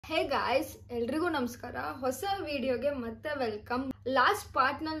Hey guys, ಎಲ್ರಿಗೂ ನಮಸ್ಕಾರ. ಹೊಸ ವಿಡಿಯೋಗೆ ಮತ್ತೆ ವೆಲ್ಕಮ್. ಲಾಸ್ಟ್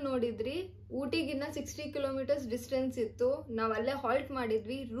ಪಾರ್ಟ್ ನಲ್ಲಿ ನೋಡಿದ್ರಿ, ಊಟಿಗಿನ್ನ 60 ಕಿಲೋಮೀಟರ್ಸ್ ಡಿಸ್ಟೆನ್ಸ್ ಇತ್ತು. ನಾವ್ ಅಲ್ಲೇ ಹಾಲ್ಟ್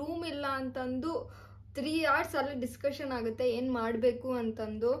ಮಾಡಿದ್ವಿ. ರೂಮ್ ಇಲ್ಲ ಅಂತಂದು 3 hours ಅಲ್ಲಿ ಡಿಸ್ಕಷನ್ ಆಗುತ್ತೆ ಏನ್ ಮಾಡಬೇಕು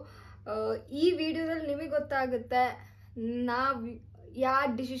ಅಂತಂದು. ಈ ವಿಡಿಯೋದಲ್ಲಿ ನಿಮಗೆ ಗೊತ್ತಾಗುತ್ತೆ ನಾವ್ ಯಾವ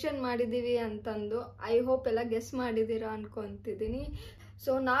ಡಿಸಿಷನ್ ಮಾಡಿದೀವಿ ಅಂತಂದು. ಐ ಹೋಪ್ ಎಲ್ಲ ಗೆಸ್ ಮಾಡಿದೀರಾ ಅನ್ಕೊಂತಿದ್ದೀನಿ.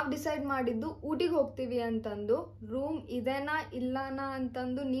 ಸೊ ನಾವು ಡಿಸೈಡ್ ಮಾಡಿದ್ದು ಊಟಿಗೆ ಹೋಗ್ತೀವಿ ಅಂತಂದು. ರೂಮ್ ಇದೆನಾ ಇಲ್ಲನಾ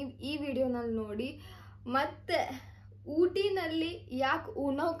ಅಂತಂದು ನೀವು ಈ ವಿಡಿಯೋನಲ್ಲಿ ನೋಡಿ. ಮತ್ತೆ ಊಟಿನಲ್ಲಿ ಯಾಕೆ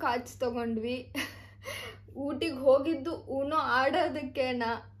ಊನೋ ಕಾರ್ಡ್ಸ್ ತಗೊಂಡ್ವಿ, ಊಟಿಗೆ ಹೋಗಿದ್ದು ಊನೋ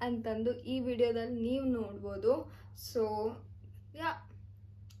ಆಡೋದಕ್ಕೇನಾ ಅಂತಂದು ಈ ವಿಡಿಯೋದಲ್ಲಿ ನೀವು ನೋಡ್ಬೋದು. So yeah,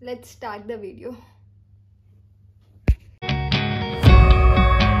 let's start the video.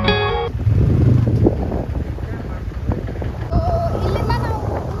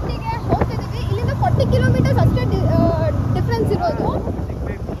 Kilometres ಅಷ್ಟೇ ಡಿಫ್ರೆನ್ಸ್ ಇರೋದು.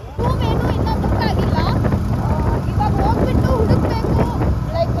 ರೂಮ್ ಏನು ಇನ್ನೂ ಬುಕ್ ಆಗಿಲ್ಲ. ಇವಾಗ ಹೋಗ್ಬಿಟ್ಟು ಹುಡುಕ್ಬೇಕು,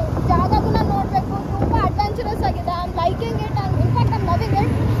 ಲೈಕ್ ಜಾಗನ ನೋಡಬೇಕು. ತುಂಬ ಅಡ್ವೆಂಚರಸ್ ಆಗಿದೆ. I am liking it and in fact I am loving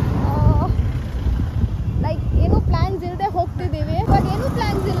it. Like ಏನೂ ಪ್ಲ್ಯಾನ್ಸ್ ಇಲ್ಲದೆ ಹೋಗ್ತಿದ್ದೀವಿ. ಇವಾಗ ಏನೂ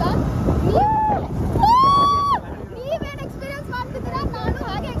ಪ್ಲ್ಯಾನ್ಸ್ ಇಲ್ಲ. ನೀವೇನು ಎಕ್ಸ್ಪೀರಿಯನ್ಸ್ ಮಾಡ್ತಿದ್ದೀರಾ, ನಾನು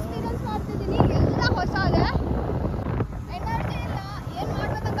ಹಾಗೆ ಎಕ್ಸ್ಪೀರಿಯನ್ಸ್ ಮಾಡ್ತಿದ್ದೀನಿ. ಎಲ್ಲ ಹೊಸದೇ, ಎನರ್ಜಿ ಇಲ್ಲ, ಏನು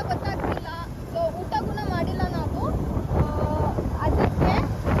ಮಾಡ್ಬೇಕಂತ ಗೊತ್ತಾಗ್ತಿಲ್ಲ. ಸೊ ಊಟಕ್ಕೂ ಮಾಡಿಲ್ಲ ನಾವು. ಅದಕ್ಕೆ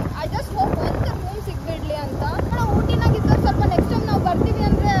ಐ ಜಸ್ಟ್ ಹೋಪ್ ಒಂದು ರೂಮ್ ಸಿಗ್ಬಿಡ್ಲಿ ಅಂತ. ನಾವು ಊಟಿನಾಗಿದ್ದರೆ ಸ್ವಲ್ಪ ನೆಕ್ಸ್ಟ್ ಟೈಮ್ ನಾವು ಬರ್ತೀವಿ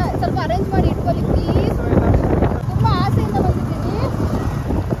ಅಂದರೆ ಸ್ವಲ್ಪ ಅರೇಂಜ್ ಮಾಡಿ ಇಟ್ಕೊಳ್ಳಿ ಪ್ಲೀಸ್. ತುಂಬ ಆಸೆಯಿಂದ ಬಂದಿದ್ದೀನಿ.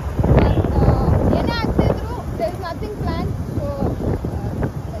 ಏನೇ ಆಗ್ತಿದ್ರು there is nothing plan. So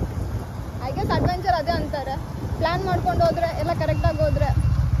I guess adventure ಅದೇ ಅಂತಾರೆ. ಪ್ಲ್ಯಾನ್ ಮಾಡ್ಕೊಂಡು ಹೋದರೆ ಎಲ್ಲ ಕರೆಕ್ಟಾಗಿ ಹೋದರೆ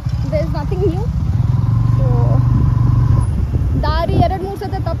there is nothing new. So ದಾರಿ 2-3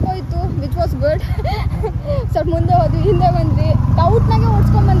 ಸತಿ ತಪ್ಪೋಯ್ತು, ವಿಚ್ ವಾಸ್ ಗುಡ್. ಸ್ವಲ್ಪ ಮುಂದೆ ಹೋದ್ವಿ, ಹಿಂದೆ ಬಂದ್ವಿ. ಡೌಟ್ನಾಗೆ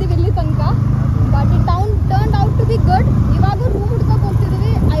ಓಡಿಸ್ಕೊಂಡು ಬಂದಿವಿ ಇಲ್ಲಿ ತನಕ. But it turn out to be good. ಇವಾಗ room ಹುಡ್ಕೋಕೆ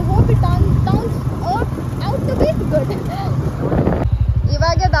ಹೋಗ್ತಿದ್ದೀವಿ. I hope it turns out to be good.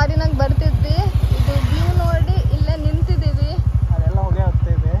 ಇವಾಗೆ ದಾರಿನಾಗ ಬರ್ತಿದ್ವಿ. ಇದು ವ್ಯೂ ನೋಡಿ ಇಲ್ಲೇ ನಿಂತಿದ್ದೀವಿ. ಅದೆಲ್ಲ ಹೋಗೇ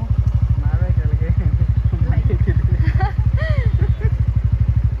ಹೋಗ್ತಿದ್ವಿ, ನಾವೇ ಕೆಳಗೆ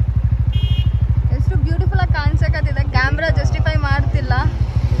ಎಷ್ಟು ಬ್ಯೂಟಿಫುಲ್ ಆಗಿ ಕಾಣಿಸಕತ್ತಿದೆ. ಕ್ಯಾಮ್ರಾ ಜಸ್ಟಿಫೈ ಮಾಡ್ತಿಲ್ಲ.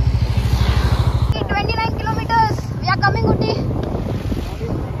 29 kilometers. We are coming Ooty.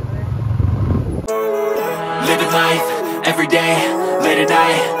 Living life every day, late at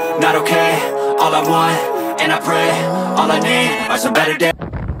night, not okay. All I want, and I pray, all I need are some better days.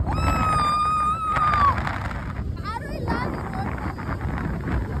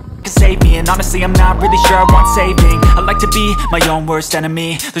 Save me, and honestly I'm not really sure I want saving. I like to be my own worst enemy.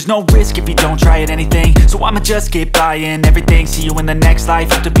 There's no risk if you don't try at anything, so I'ma just keep buying everything. See you in the next life,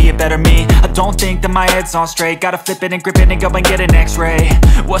 have to be a better me. I don't think that my head's on straight. Gotta flip it and grip it and go and get an x-ray.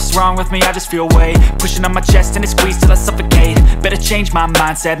 What's wrong with me? I just feel weight pushing on my chest and it squeezes till I suffocate. Better change my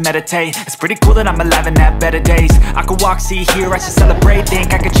mindset, meditate. It's pretty cool that I'm alive and have better days. I could walk, see, hear, I should celebrate. Think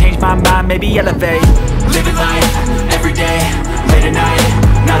I could change my mind, maybe elevate. Living life every day, late at night,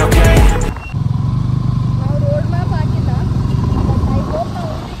 not okay. ನಾವು road map ಹಾಕಿಲ್ಲ. But I hope ನಾವು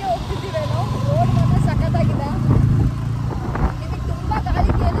ಊರಿಗೆ ಹೋಗ್ತಿದ್ದೀವೇನೋ. Road ಮಾತ್ರ ಸಖತ್ತಾಗಿದೆ. ನಿಮಗೆ ತುಂಬ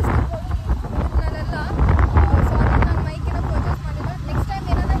ಗಾಳಿ ಕೇಳಿಸ್ತಿರ್ಬೋದು ನನ್ನೆಲ್ಲ. ಸಾರಿ, ನಾನು ಮೈಕಿನ ಪರ್ಚೇಸ್ ಮಾಡಿಲ್ಲ. ನೆಕ್ಸ್ಟ್ ಟೈಮ್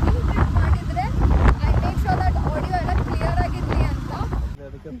ಏನಾರ ಹಿಂಗೆ ಮಾಡಿದರೆ I make sure that audio ಎಲ್ಲ ಕ್ಲಿಯರ್ ಆಗಿರಲಿ ಅಂತ.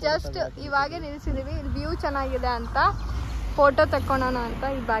 ಜಸ್ಟ್ ಇವಾಗೇ ನಿಲ್ಲಿಸಿದ್ದೀವಿ. ಇಲ್ಲಿ ವ್ಯೂ ಚೆನ್ನಾಗಿದೆ ಅಂತ ಫೋಟೋ ತಕ್ಕೊಳ್ಳೋಣ ಅಂತ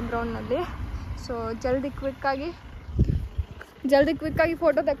ಈ ಬ್ಯಾಕ್ಗ್ರೌಂಡ್ನಲ್ಲಿ. ಸೊ ಜಲ್ದಿ ಕ್ವಿಕ್ಕಾಗಿ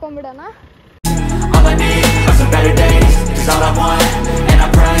photo ತಕ್ಕೊಂಡ್ಬಿಡೋಣ. All I need are some better days, 'cause all I want, and I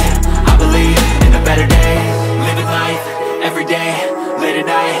pray, I believe in the better days. Living life every day, late at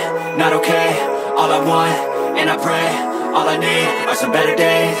night, not okay. All I want, and I pray, all I need are some better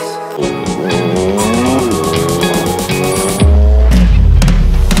days.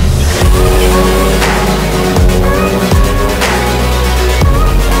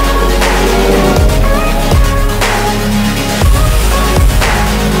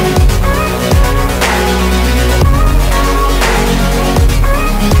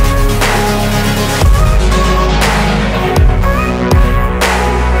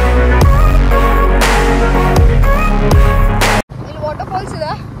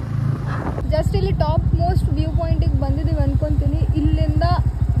 Just ಇಲ್ಲಿ top most view ಪಾಯಿಂಟಿಗೆ ಬಂದಿದ್ದೀವಿ ಅನ್ಕೊತೀನಿ. ಇಲ್ಲಿಂದ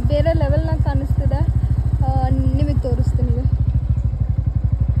ಬೇರೆ ಲೆವೆಲ್ನಾಗ ಕಾಣಿಸ್ತಿದೆ. ನಿಮಗೆ ತೋರಿಸ್ತೀನಿ ಈಗ.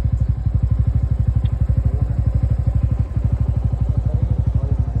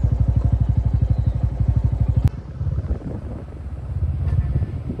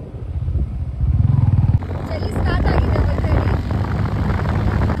 ಚಳಿ ಸ್ಟಾರ್ಟ್ ಆಗಿದೆ ಗೊತ್ತೇಳಿ.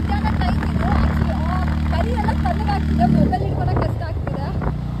 ಮಧ್ಯಾಹ್ನ ಟೈಮ್ ಇದು. ಆ್ಯಕ್ಚುಲಿ ಕೈ ಎಲ್ಲ ತಣ್ಣಗಾಗ್ತಿದೆ. ಮೊಬೈಲ್ ಇಟ್ಕೊಳಕ್ಕೆ ಕಷ್ಟ ಆಗ್ತಿದೆ.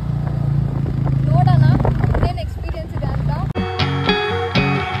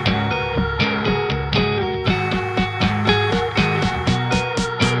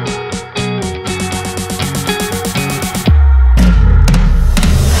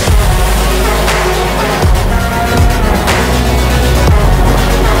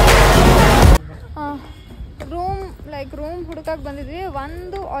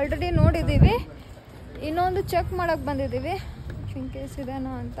 ಒಂದು ಆಲ್ರೆಡಿ ನೋಡಿದ್ದೀವಿ, ಇನ್ನೊಂದು ಚೆಕ್ ಮಾಡಕ್ಕೆ ಬಂದಿದ್ದೀವಿ ಇನ್ ಕೇಸ್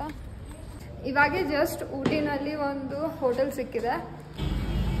ಇದೇನೋ ಅಂತ. ಇವಾಗೆ ಜಸ್ಟ್ ಊಟಿನಲ್ಲಿ ಒಂದು ಹೋಟೆಲ್ ಸಿಕ್ಕಿದೆ.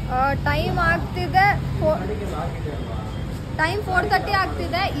 ಟೈಮ್ ಆಗ್ತಿದೆ, ಟೈಮ್ 4:30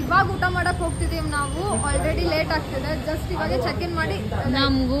 ಆಗ್ತಿದೆ. ಇವಾಗ ಊಟ ಮಾಡಕ್ಕೆ ಹೋಗ್ತಿದ್ದೀವಿ ನಾವು. ಆಲ್ರೆಡಿ ಲೇಟ್ ಆಗ್ತಿದೆ. ಜಸ್ಟ್ ಇವಾಗ ಚೆಕ್ ಇನ್ ಮಾಡಿ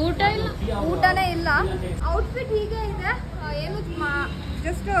ನಮ್ಗೆ ಊಟನೇ ಇಲ್ಲ. ಔಟ್ಫಿಟ್ ಹೀಗೆ ಇದೆ, ಏನು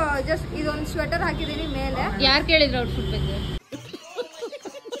ಜಸ್ಟ್ ಇದೊಂದು ಸ್ವೆಟರ್ ಹಾಕಿದೀನಿ ಮೇಲೆ. ಯಾರು ಕೇಳಿದ್ರು ಔಟ್ಫಿಟ್ ಬಗ್ಗೆ?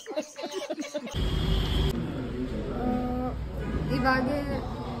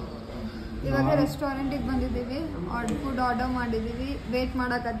 ಇವಾಗ ರೆಸ್ಟೋರೆಂಟಿಗೆ ಬಂದಿದ್ದೀವಿ. ಫುಡ್ ಆರ್ಡರ್ ಮಾಡಿದ್ದೀವಿ, ವೇಟ್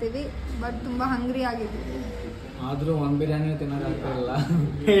ಮಾಡಕತ್ತೀವಿ. ಬಟ್ ತುಂಬ ಹಂಗ್ರಿ ಆಗಿದ್ದೀವಿ. ಆದರೂ ಒಂದು ಬಿರಿಯಾನಿ ತಿನ್ನೋಕ್ಕಾಗ್ತಿಲ್ಲ.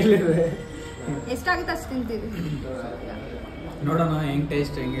 ಹೇಳಿದ್ರೆ ಎಷ್ಟಾಗುತ್ತೆ ಅಷ್ಟು ತಿಂತೀವಿ. ನೋಡೋಣ ಹೆಂಗ್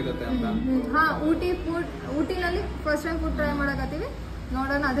ಟೇಸ್ಟ್ ಹೆಂಗಿರುತ್ತೆ ಅಂತ. ಹಾಂ, ಊಟಿನಲ್ಲಿ ಫಸ್ಟ್ ಟೈಮ್ ಫುಡ್ ಟ್ರೈ ಮಾಡಕತ್ತೀವಿ.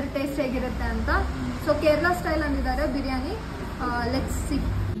 ನೋಡೋಣ ಅದ್ರ ಟೇಸ್ಟ್ ಹೇಗಿರುತ್ತೆ ಅಂತ. So Kerala style ಅಂದಿದ್ದಾರೆ biryani. Let's see.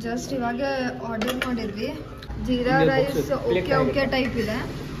 Just ಇವಾಗ ಆರ್ಡರ್ ಮಾಡಿದ್ವಿ. ಜೀರಾ ರೈಸ್ ಓಕೆ ಟೈಪ್ ಇದೆ.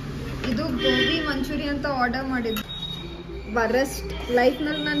 ಇದು ಗೋಬಿ ಮಂಚೂರಿ ಅಂತ ಆರ್ಡರ್ ಮಾಡಿದ್ವಿ. ಬರಸ್ಟ್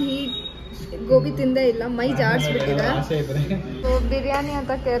ಲೈಫ್ನಲ್ಲಿ ನಾನು ಗೋಬಿ ತಿಂದೇ ಇಲ್ಲ, ಮೈ ಜಾಡ್ಸ್ಬಿಟ್ಟಿದೆ. ಸೊ ಬಿರಿಯಾನಿ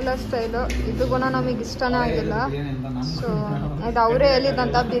ಅಂತ ಕೇರಳ ಸ್ಟೈಲು. ಇದು ಗುಣ ನಮಗೆ ಇಷ್ಟನೇ ಆಗಿಲ್ಲ. ಸೊ ಇದು ಅವರೇ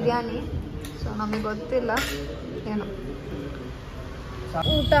ಹೇಳಿದಂತ ಬಿರಿಯಾನಿ. ಸೊ ನಮಗೆ ಗೊತ್ತಿಲ್ಲ ಏನು.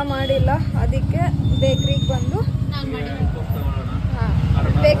 ಊಟ ಮಾಡಿಲ್ಲ, ಅದಕ್ಕೆ ಬೇಕ್ರಿಗೆ ಬಂದು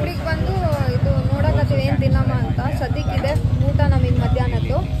ಬೇಕ್ರಿಗೆ ಬಂದು ಇದು ನೋಡಕತ್ತೀವಿ ಏನು ತಿನ್ನಮ್ಮ ಅಂತ. ಸದ್ಯಕ್ಕಿದೆ ಊಟ ನಮಗೆ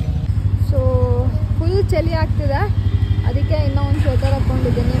ಮಧ್ಯಾಹ್ನದ್ದು. ಸೊ ಫುಲ್ ಚಳಿ ಆಗ್ತಿದೆ, ಅದಕ್ಕೆ ಇನ್ನೂ ಒಂದು ಸ್ವೆಟರ್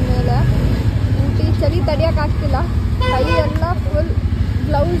ಹಾಕ್ಕೊಂಡಿದ್ದೀನಿ ಮೇಲೆ. ಊಟಿ ಚಳಿ ತಡಿಯೋಕ್ಕಾಗ್ತಿಲ್ಲ. ಕೈ ಎಲ್ಲ ಫುಲ್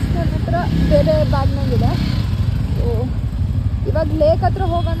ಗ್ಲೌಸ್ ನನ್ನ ಹತ್ರ ಬೇರೆ ಬ್ಯಾಗ್ನಾಗಿದೆ. ಸೊ ಇವಾಗ ಲೇಕ್ ಹತ್ರ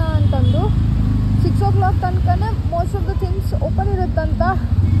ಹೋಗೋಣ ಅಂತಂದು 6 o'clock ತನಕನೇ most of the things open ಇರುತ್ತಂತ.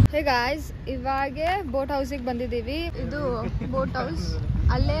 Hey guys, ಇವಾಗೆ ಬೋಟ್ ಹೌಸಿಗೆ ಬಂದಿದ್ದೀವಿ. ಇದು ಬೋಟ್ ಹೌಸ್.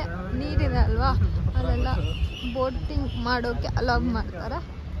 ಅಲ್ಲೇ ನೀರಿದೆ ಅಲ್ವಾ, ಅಲ್ಲೆಲ್ಲ ಬೋಟಿಂಗ್ ಮಾಡೋಕ್ಕೆ ಅಲೌ ಮಾಡ್ತಾರೆ.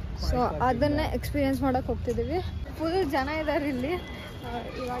 ಸೊ ಅದನ್ನೇ ಎಕ್ಸ್ಪೀರಿಯೆನ್ಸ್ ಮಾಡೋಕ್ಕೆ ಹೋಗ್ತಿದ್ದೀವಿ. ಫುಲ್ ಜನ ಇದ್ದಾರೆ ಇಲ್ಲಿ.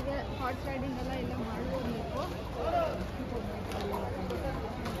 ಇವಾಗ ಹಾರ್ಸ್ ರೈಡಿಂಗ್ ಎಲ್ಲ ಇಲ್ಲೇ ಮಾಡಬೇಕು.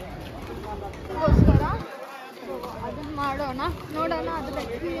 ಅದಕ್ಕೋಸ್ಕರ ಅದನ್ನು ಮಾಡೋಣ, ನೋಡೋಣ ಅದ್ರ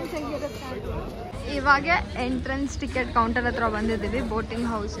ಎಕ್ಸ್ಪೀರಿಯೆನ್ಸ್ ಹೇಗಿರುತ್ತೆ ಅಂತ. ಇವಾಗ ಎಂಟ್ರೆನ್ಸ್ ಟಿಕೆಟ್ ಕೌಂಟರ್ ಹತ್ರ ಬಂದಿದ್ದೀವಿ ಬೋಟಿಂಗ್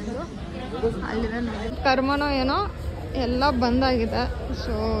ಹೌಸಿಂದು. ಅಲ್ಲಿದೆ ನೋಡಿ, ಕರ್ಮನೋ ಏನೋ ಎಲ್ಲ ಬಂದಾಗಿದೆ.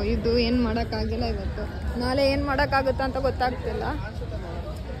 ಸೊ ಇದು ಏನು ಮಾಡೋಕ್ಕಾಗಿಲ್ಲ ಇವತ್ತು. ನಾಳೆ ಏನು ಮಾಡೋಕ್ಕಾಗುತ್ತೆ ಅಂತ ಗೊತ್ತಾಗ್ತಿಲ್ಲ.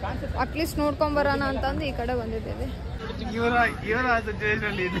 ಅಟ್ಲೀಸ್ಟ್ ನೋಡ್ಕೊಂಬರೋಣ ಅಂತಂದು ಈ ಕಡೆ ಬಂದಿದ್ದೀವಿ.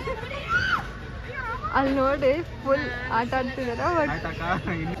 ಅಲ್ಲಿ ನೋಡಿ ಫುಲ್ ಆಟ ಆಡ್ತಿದಾರೆ. ಬಟ್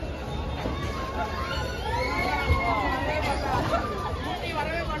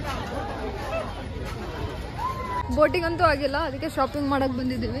ಬೋಟಿಂಗ್ ಅಂತೂ ಆಗಿಲ್ಲ, ಅದಕ್ಕೆ ಶಾಪಿಂಗ್ ಮಾಡಕ್ಕೆ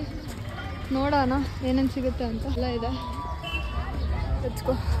ಬಂದಿದ್ದೀವಿ. ನೋಡೋಣ ಏನೇನು ಸಿಗುತ್ತೆ ಅಂತ. ಎಲ್ಲ ಇದೆ. Let's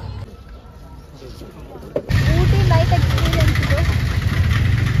go. Ooty night experience ಇದು.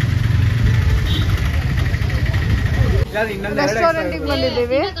 ರೆಸ್ಟೋರೆಂಟಿಗೆ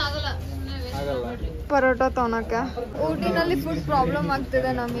ಬಂದಿದ್ದೀವಿ ಪರೋಟ ತೊಗೊಳಕ್ಕೆ. ಊಟಿನಲ್ಲಿ ಫುಡ್ ಪ್ರಾಬ್ಲಮ್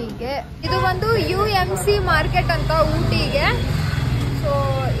ಆಗ್ತಿದೆ ನಮಗೆ. ಇದು ಒಂದು UMC ಮಾರ್ಕೆಟ್ ಅಂತ ಊಟಿಗೆ. ಸೊ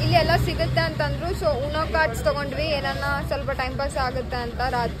ಇಲ್ಲಿ ಎಲ್ಲ ಸಿಗುತ್ತೆ ಅಂತಂದ್ರು. ಸೊ ಉನೋ ಕಾರ್ಡ್ಸ್ ತಗೊಂಡ್ವಿ, ಏನನ್ನ ಸ್ವಲ್ಪ ಟೈಮ್ ಪಾಸ್ ಆಗುತ್ತೆ ಅಂತ.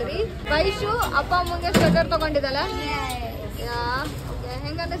 ರಾತ್ರಿ ವೈಶು ಅಪ್ಪ ಅಮ್ಮಂಗೆ ಸ್ವೆಟರ್ ತಗೊಂಡಿದ್ದಲ್ಲ.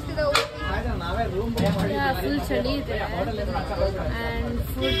 ಹೆಂಗ ಅನ್ನಿಸ್ತಿದೆ? ಫುಲ್ ಚಳಿ ಇದೆ ಆ್ಯಂಡ್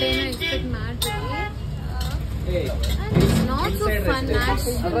ಫುಡ್ ಏನೋ ಎಕ್ಸ್ಪೆಕ್ಟ್ ಮಾಡ್ತೀವಿ. ನಾಟ್ ಸೊ ಫನ್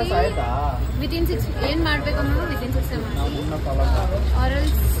ವಿತಿನ್ 6 ಏನು ಮಾಡ್ಬೇಕಂದ್ರೂ ವಿತಿನ್ 6 ಮಾಡಿ R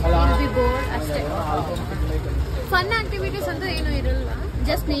else will be board ಅಷ್ಟೇ. ಫನ್ ಆಕ್ಟಿವಿಟೀಸ್ ಅಂತ ಏನೂ ಇರಲ್ಲ,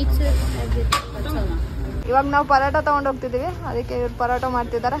 ಜಸ್ಟ್ ನೇಚರ್. ಇವಾಗ ನಾವು ಪರೋಟ ತಗೊಂಡು ಹೋಗ್ತಿದ್ದೀವಿ, ಅದಕ್ಕೆ ಇವ್ರು ಪರೋಟ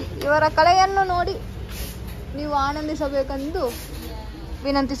ಮಾಡ್ತಿದ್ದಾರೆ. ಇವರ ಕಲೆಯನ್ನು ನೋಡಿ ನೀವು ಆನಂದಿಸಬೇಕೆಂದು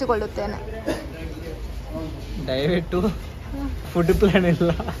ವಿನಂತಿಸಿಕೊಳ್ಳುತ್ತೇನೆ. ದಯವಿಟ್ಟು ಫುಡ್ ಪ್ಲಾನ್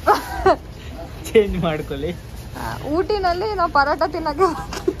ಇಲ್ಲ ಚೇಂಜ್ ಮಾಡ್ಕೊಳ್ಳಿ. ಊಟಿನಲ್ಲಿ ನಾವು ಪರೋಟ ತಿನ್ನಕ್ಕೆ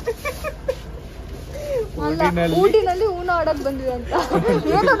ಅಲ್ಲ, ಊಟಿನಲ್ಲಿ ಊನೋ ಆಡಕ್ ಬಂದಿದೆ ಅಂತ.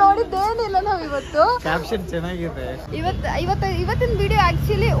 ಏನು ನೋಡಿದ್ದೇನಿಲ್ಲ ನಾವು ಇವತ್ತು. ಕ್ಯಾಪ್ಷನ್ ಚೆನ್ನಾಗಿದೆ. ಇವತ್ತಿನ ವಿಡಿಯೋ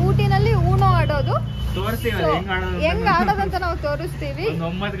ಆಕ್ಚುಲಿ ಊಟಿನಲ್ಲಿ ಊನೋ ಆಡೋದು. ಹೆಂಗ್ ಆಡೋದಂತ ನಾವು ತೋರಿಸ್ತೀವಿ.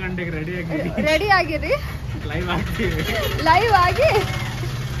 9 ಗಂಟೆಗೆ ರೆಡಿ ಆಗಿರಿ, ಲೈವ್ ಆಗಿ.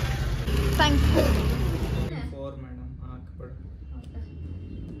 Thank you.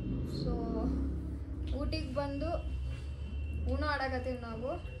 ಸೊ ಊಟಿಗೆ ಬಂದು ಊನೋ ಆಡಕತ್ತೀವಿ ನಾವು.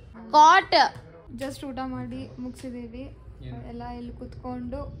 ಜಸ್ಟ್ ಊಟ ಮಾಡಿ ಮುಗಿಸಿದ್ದೀವಿ. ಎಲ್ಲ ಇಲ್ಲಿ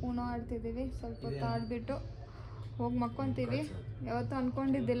ಕುತ್ಕೊಂಡು ಊನೋ ಆಡ್ತಿದ್ದೀವಿ. ಸ್ವಲ್ಪ ಹೊತ್ತು ಆಡ್ಬಿಟ್ಟು ಹೋಗಿ ಮಕ್ಕೊತೀವಿ. ಯಾವತ್ತೂ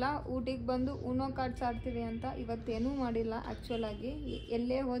ಅಂದ್ಕೊಂಡಿದ್ದಿಲ್ಲ ಊಟಿಗೆ ಬಂದು ಊನೋ ಕಾರ್ಡ್ಸ್ ಆಡ್ತೀವಿ ಅಂತ. ಇವತ್ತೇನೂ ಮಾಡಿಲ್ಲ ಆ್ಯಕ್ಚುಲಾಗಿ.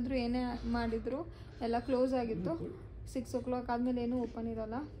 ಎಲ್ಲೇ ಹೋದರೂ ಏನೇ ಮಾಡಿದ್ರು ಎಲ್ಲ ಕ್ಲೋಸ್ ಆಗಿತ್ತು. 6 o'clock ಆದಮೇಲೆ ಏನೂ ಓಪನ್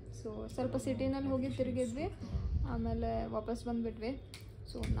ಇರೋಲ್ಲ. ಸೊ ಸ್ವಲ್ಪ ಸಿಟಿನಲ್ಲಿ ಹೋಗಿ ತಿರುಗಿದ್ವಿ, ಆಮೇಲೆ ವಾಪಸ್ ಬಂದುಬಿಟ್ವಿ.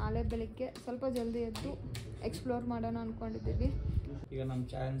 ಸೊ ನಾಳೆ ಬೆಳಿಗ್ಗೆ ಸ್ವಲ್ಪ ಜಲ್ದಿ ಎದ್ದು ಎಕ್ಸ್ಪ್ಲೋರ್ ಮಾಡೋಣ ಅಂದ್ಕೊಂಡಿದ್ದೀವಿ. ಈಗ ನಮ್ಮ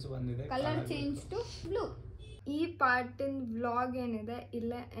ಚಾನ್ಸ್ ಬಂದಿದೆ, ಕಲರ್ ಚೇಂಜ್ ಟು ಬ್ಲೂ. ಈ ಪಾರ್ಟಿನ ವ್ಲಾಗ್ ಏನಿದೆ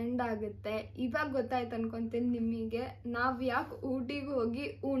ಇಲ್ಲೇ ಎಂಡ್ ಆಗುತ್ತೆ. ಇವಾಗ ಗೊತ್ತಾಯ್ತು ಅನ್ಕೊತೀನಿ ನಿಮಗೆ ನಾವು ಯಾಕೆ ಊಟಿಗೆ ಹೋಗಿ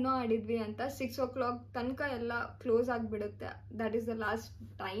ಊನೋ ಆಡಿದ್ವಿ ಅಂತ. 6 o'clock ತನಕ ಎಲ್ಲ ಕ್ಲೋಸ್ ಆಗಿಬಿಡುತ್ತೆ. That is the last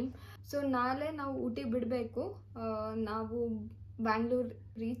time. So ನಾಳೆ ನಾವು ಊಟಿ ಬಿಡಬೇಕು. ನಾವು ಬ್ಯಾಂಗ್ಳೂರ್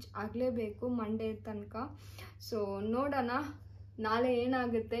ರೀಚ್ ಆಗಲೇಬೇಕು ಮಂಡೇ ತನಕ. ಸೊ ನೋಡೋಣ ನಾಳೆ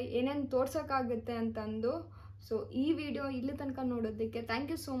ಏನಾಗುತ್ತೆ, ಏನೇನು ತೋರ್ಸೋಕ್ಕಾಗುತ್ತೆ ಅಂತಂದು. ಸೊ ಈ ವಿಡಿಯೋ ಇಲ್ಲಿ ತನಕ ನೋಡೋದಕ್ಕೆ ಥ್ಯಾಂಕ್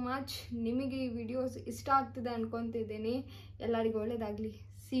ಯು ಸೋ ಮಚ್. ನಿಮಗೆ ಈ ವಿಡಿಯೋಸ್ ಇಷ್ಟ ಆಗ್ತಿದೆ ಅನ್ಕೊತಿದ್ದೀನಿ. ಎಲ್ಲರಿಗೂ ಒಳ್ಳೇದಾಗಲಿ.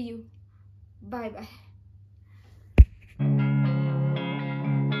 C you. ಬಾಯ್ ಬಾಯ್.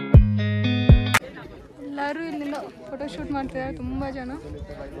 ಎಲ್ಲರೂ ಇಲ್ಲಿಂದ ಫೋಟೋಶೂಟ್ ಮಾಡ್ತಿದ್ದಾರೆ, ತುಂಬ ಜನ.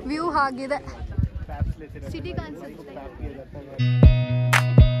 ವ್ಯೂ ಆಗಿದೆ, ಸಿಟಿ ಕಾಣಿಸುತ್ತೆ.